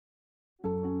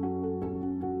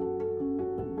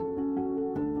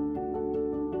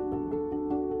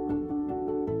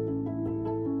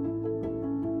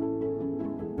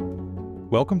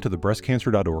Welcome to the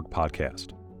breastcancer.org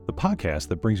podcast, the podcast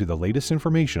that brings you the latest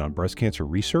information on breast cancer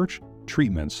research,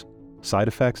 treatments, side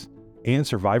effects, and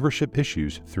survivorship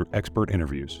issues through expert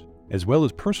interviews, as well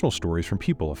as personal stories from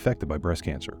people affected by breast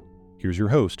cancer. Here's your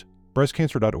host,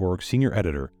 breastcancer.org senior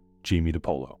editor, Jamie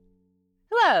DiPolo.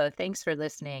 Hello, thanks for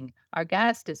listening. Our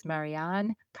guest is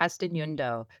Marián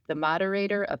Castanondo, the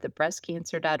moderator of the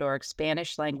breastcancer.org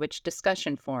Spanish language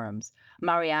discussion forums.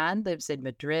 Marián lives in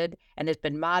Madrid and has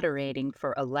been moderating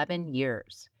for 11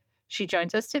 years. She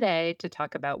joins us today to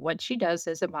talk about what she does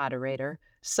as a moderator,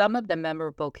 some of the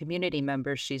memorable community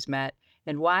members she's met,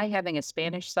 and why having a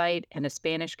Spanish site and a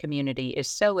Spanish community is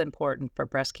so important for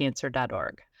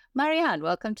breastcancer.org. Marián,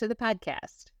 welcome to the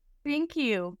podcast. Thank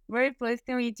you. Very pleased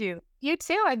to meet you. You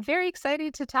too. I'm very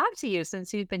excited to talk to you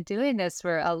since you've been doing this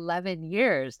for 11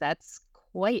 years. That's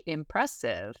quite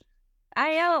impressive.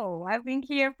 I know. I've been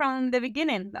here from the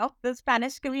beginning of the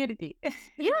Spanish community.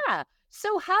 Yeah.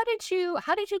 So how did you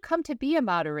come to be a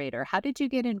moderator? How did you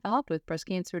get involved with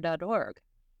breastcancer.org?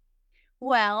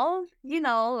 Well,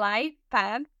 life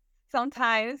paths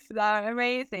sometimes are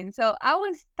amazing. So I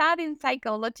was studying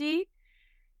psychology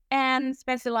and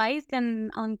specialized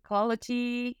in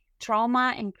oncology,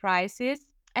 trauma, and crisis.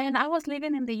 And I was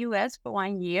living in the US for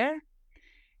 1 year.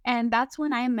 And that's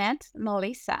when I met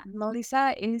Melissa.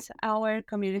 Melissa is our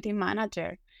community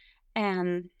manager.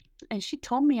 And she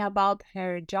told me about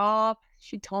her job.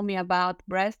 She told me about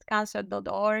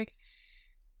breastcancer.org.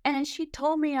 And she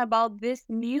told me about this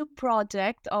new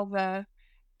project of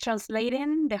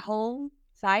translating the whole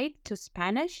site to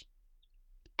Spanish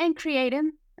and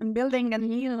creating and building a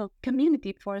new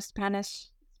community for Spanish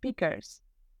speakers.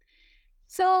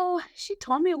 So she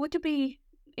told me, would you be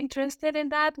interested in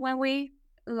that when we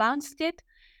launched it?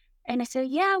 And I said,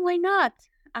 yeah, why not?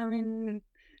 I mean,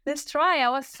 let's try. I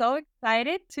was so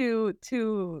excited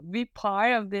to be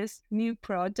part of this new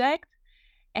project.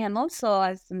 And also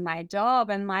as my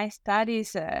job and my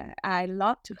studies, I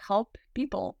love to help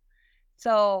people.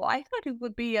 So I thought it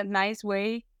would be a nice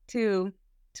way to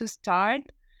start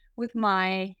with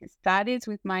my studies,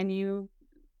 with my new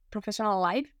professional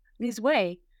life this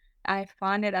way. I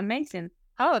found it amazing.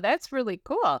 Oh, that's really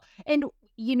cool. And,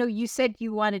 you said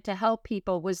you wanted to help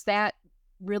people. Was that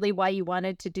really why you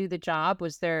wanted to do the job?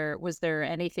 Was there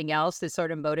anything else that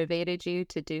sort of motivated you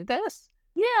to do this?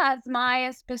 Yeah, as my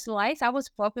specialized, I was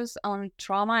focused on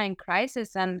trauma and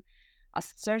crisis. And at a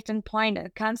certain point, a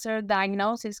cancer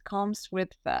diagnosis comes with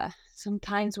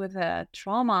sometimes with a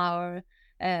trauma or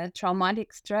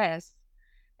traumatic stress.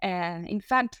 And in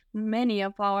fact, many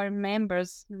of our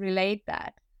members relate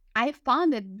that. I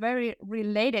found it very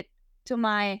related to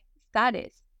my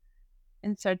studies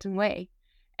in certain way.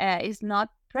 It's not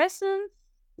present,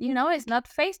 it's not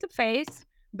face-to-face,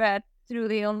 but through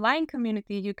the online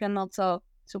community, you can also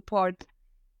support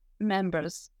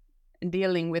members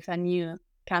dealing with a new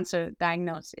cancer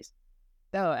diagnosis.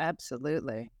 Oh,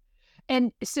 absolutely.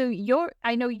 And so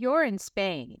I know you're in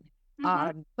Spain,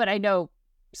 but I know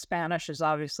Spanish is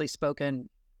obviously spoken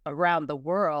around the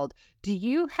world. Do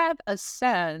you have a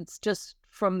sense, just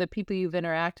from the people you've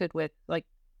interacted with, like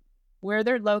where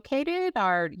they're located?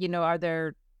 Are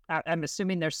there, I'm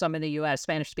assuming there's some in the U.S.,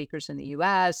 Spanish speakers in the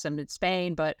U.S., and in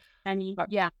Spain, but...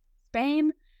 Yeah,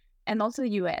 Spain and also the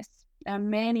U.S. There are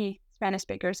many Spanish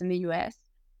speakers in the U.S.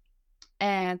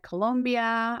 and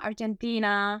Colombia,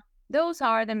 Argentina. Those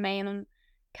are the main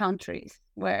countries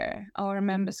where our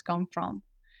members come from.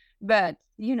 But,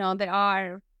 there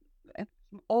are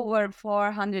over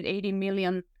 480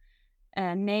 million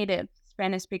native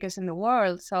Spanish speakers in the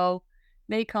world. So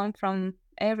they come from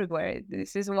everywhere.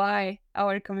 This is why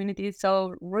our community is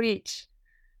so rich,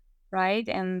 right?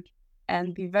 And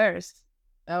diverse.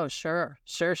 Oh, sure.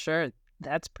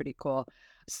 That's pretty cool.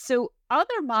 So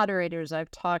other moderators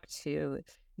I've talked to,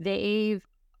 they've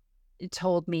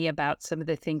told me about some of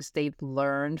the things they've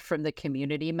learned from the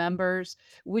community members.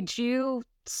 Would you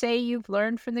say you've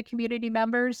learned from the community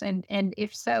members? And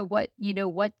if so, what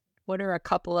are a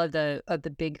couple of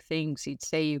the big things you'd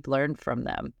say you've learned from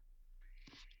them?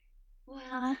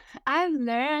 Well, I've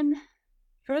learned,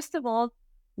 first of all,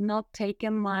 not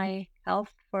taking my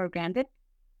health for granted.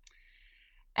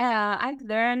 I've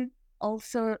learned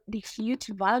also the huge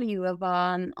value of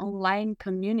an online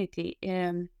community.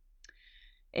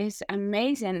 It's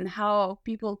amazing how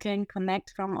people can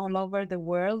connect from all over the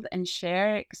world and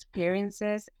share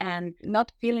experiences and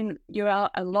not feeling you're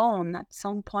alone. At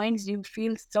some points, you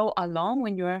feel so alone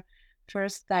when you're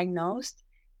first diagnosed.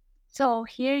 So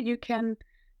here you can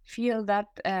feel that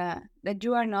that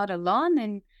you are not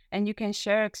alone, and you can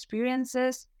share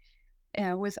experiences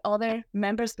with other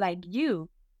members like you.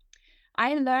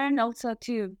 I learned also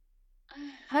to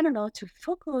I don't know, to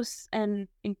focus on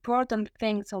important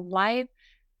things of life,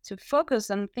 to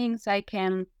focus on things I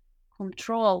can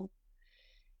control.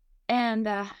 And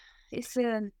it's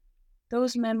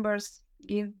those members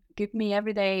give me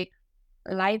everyday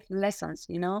life lessons,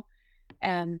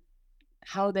 and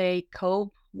how they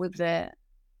cope with the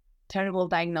terrible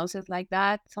diagnosis like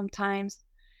that sometimes,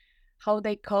 how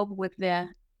they cope with the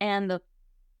end of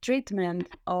treatment,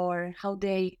 or how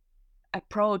they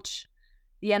approach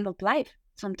the end of life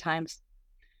sometimes,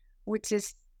 which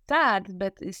is sad,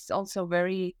 but it's also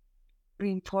very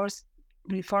reinforce,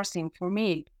 reinforcing for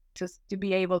me to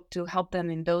be able to help them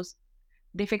in those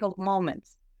difficult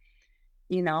moments,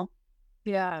 you know.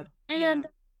 Yeah. And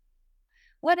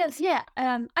what else? Yeah,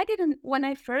 I didn't when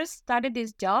I first started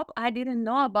this job, I didn't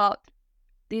know about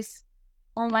these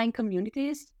online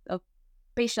communities of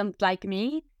patients like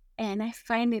me, and I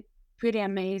find it pretty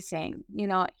amazing.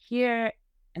 Here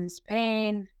in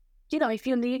Spain, if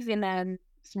you live in a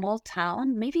small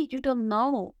town, maybe you don't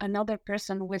know another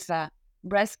person with a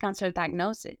breast cancer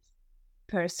diagnosis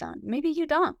person. Maybe you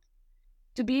don't.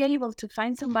 To be able to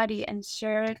find somebody and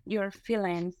share your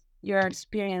feelings, your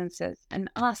experiences, and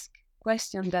ask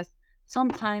questions that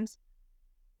sometimes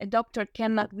a doctor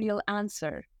cannot real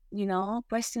answer.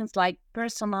 Questions like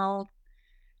personal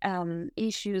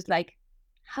issues, like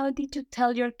how did you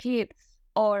tell your kids,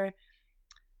 or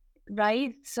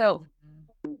right? So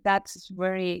that's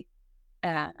very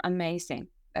amazing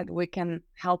that we can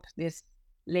help these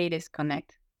ladies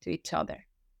connect to each other.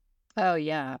 Oh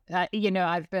yeah.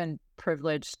 I've been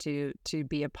privileged to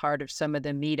be a part of some of the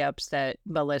meetups that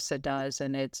Melissa does,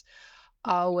 and it's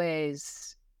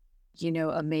always,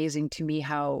 amazing to me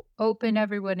how open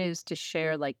everyone is to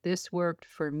share, like, this worked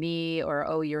for me, or,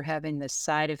 oh, you're having this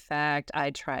side effect.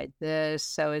 I tried this.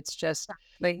 So it's just,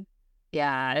 Like,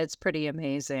 yeah, it's pretty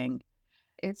amazing.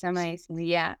 it's amazing.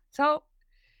 Yeah. So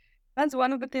that's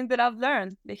one of the things that I've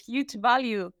learned, the huge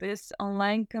value of these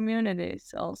online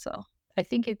communities also. I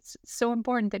think it's so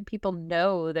important that people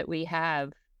know that we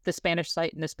have the Spanish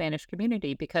site and the Spanish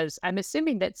community, because I'm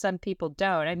assuming that some people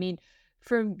don't. I mean,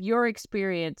 from your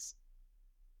experience,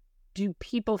 do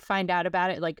people find out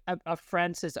about it? Like a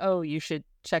friend says, "Oh, you should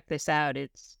check this out.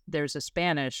 There's a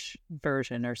Spanish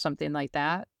version," or something like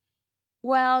that.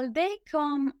 Well, they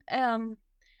come,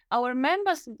 our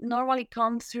members normally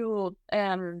come through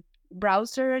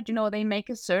browser, they make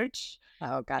a search.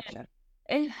 Oh, gotcha.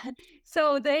 And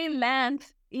so they land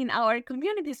in our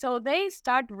community. So they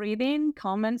start reading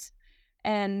comments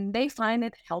and they find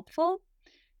it helpful.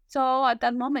 So at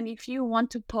that moment, if you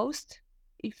want to post,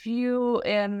 if you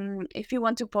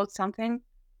want to post something,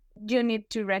 you need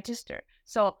to register.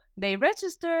 So they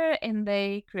register and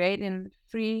they create a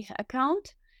free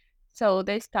account. So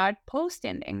they start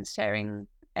posting and sharing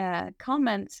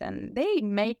comments, and they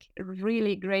make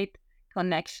really great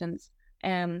connections.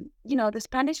 The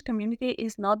Spanish community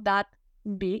is not that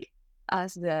big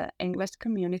as the English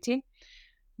community,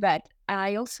 but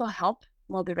I also help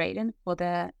moderating for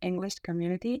the English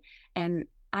community, and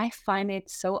I find it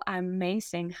so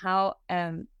amazing how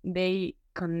they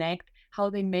connect, how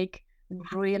they make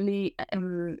really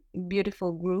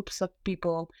beautiful groups of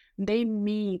people. They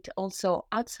meet also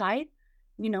outside.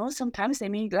 Sometimes they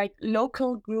meet like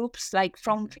local groups, like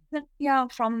from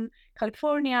from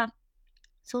California.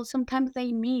 So sometimes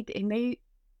they meet and they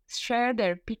share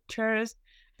their pictures,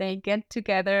 they get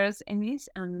together, and it's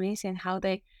amazing how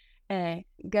they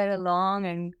get along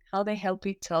and how they help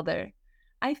each other.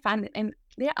 I find it, and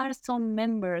there are some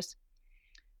members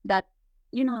that,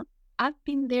 you know, I've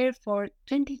been there for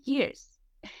 20 years.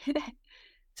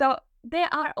 So there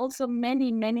are also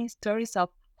many, many stories of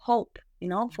hope,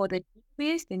 for the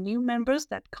newbies, the new members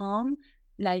that come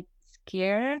like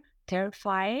scared,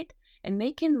 terrified, and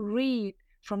they can read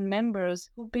from members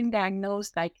who've been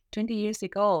diagnosed like 20 years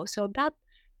ago. So that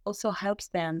also helps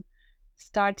them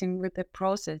starting with the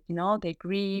process, they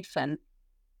grieve and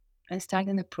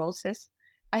starting the process.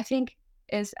 I think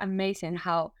it's amazing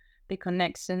how the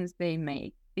connections they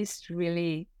make is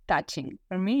really touching.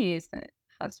 For me, it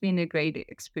has been a great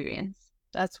experience.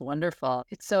 That's wonderful.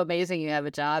 It's so amazing you have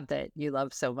a job that you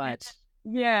love so much.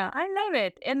 Yeah, I love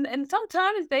it. And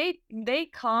sometimes they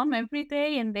come every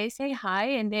day and they say hi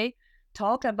and they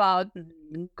talk about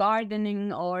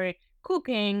gardening or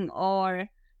cooking or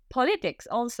politics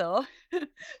also.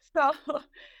 so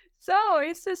so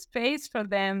it's a space for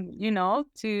them,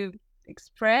 to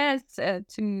express,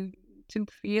 to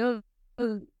feel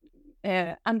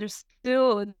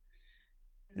understood.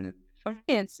 For me,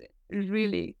 it's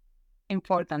really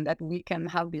important that we can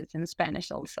have this in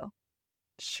Spanish also.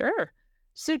 Sure.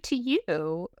 So to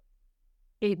you,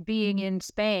 it being in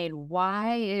Spain,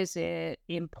 why is it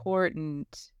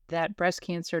important that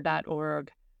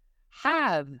breastcancer.org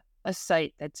have a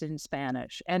site that's in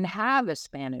Spanish and have a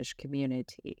Spanish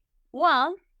community?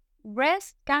 Well,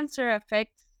 breast cancer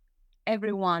affects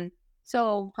everyone.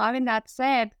 So having that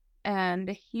said, and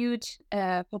the huge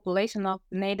population of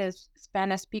native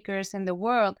Spanish speakers in the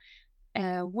world,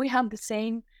 we have the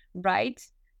same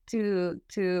rights to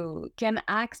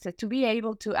be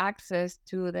able to access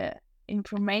to the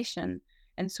information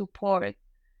and support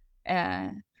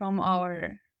from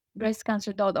our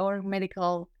breastcancer.org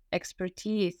medical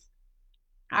expertise,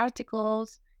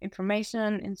 articles,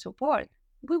 information, and support.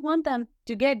 We want them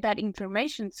to get that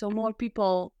information so more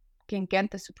people can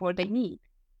get the support they need.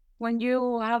 When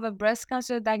you have a breast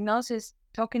cancer diagnosis,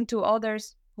 talking to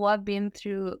others who have been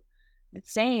through the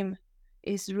same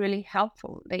is really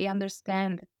helpful. They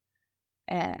understand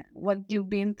what you've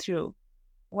been through,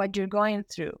 what you're going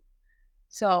through.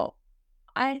 So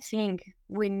I think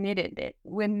we needed it.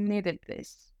 We needed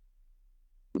this.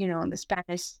 The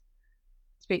Spanish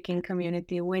speaking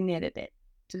community, we needed it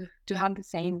to have the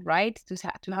same rights, to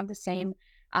have the same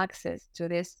access to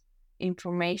this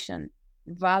information,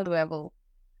 valuable,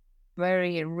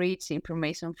 very rich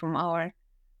information from our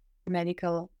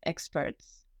medical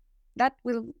experts. That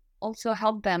will also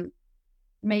help them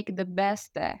make the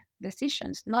best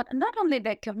decisions. Not only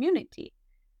the community,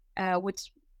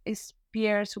 which is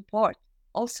peer support.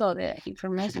 Also, the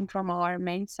information from our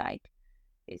main site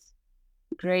is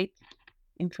great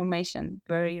information,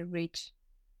 very rich.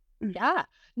 Yeah.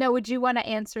 Now, would you want to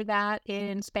answer that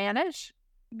in Spanish?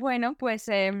 Bueno, pues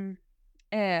el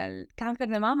cáncer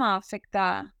de mama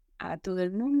afecta a todo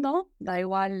el mundo, da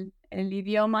igual el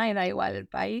idioma y da igual el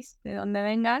país de donde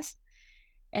vengas.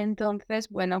 Entonces,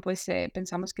 bueno, pues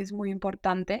pensamos que es muy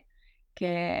importante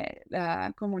que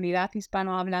la comunidad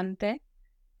hispanohablante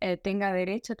tenga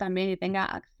derecho también y tenga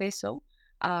acceso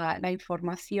a la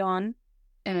información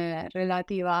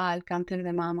relativa al cáncer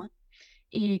de mama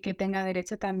y que tenga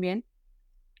derecho también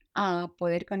a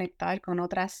poder conectar con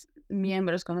otras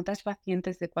miembros, con otras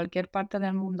pacientes de cualquier parte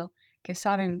del mundo que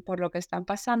saben por lo que están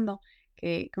pasando,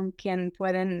 con quien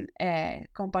pueden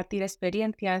compartir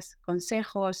experiencias,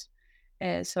 consejos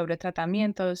sobre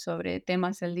tratamientos, sobre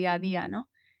temas del día a día, ¿no?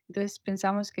 Entonces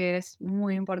pensamos que es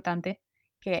muy importante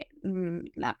que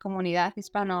la comunidad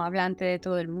hispanohablante de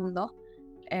todo el mundo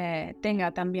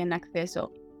tenga también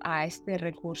acceso a este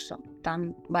recurso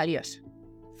tan valioso.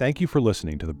 Thank you for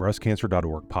listening to the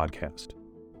breastcancer.org podcast.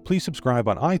 Please subscribe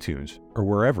on iTunes or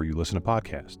wherever you listen to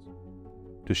podcasts.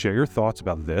 To share your thoughts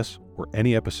about this or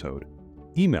any episode,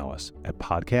 email us at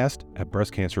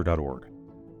podcast@breastcancer.org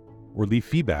or leave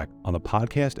feedback on the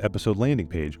podcast episode landing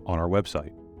page on our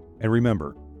website. And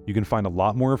remember, you can find a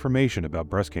lot more information about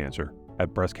breast cancer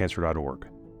at breastcancer.org.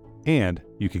 And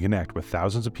you can connect with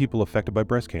thousands of people affected by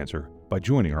breast cancer by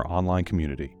joining our online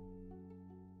community.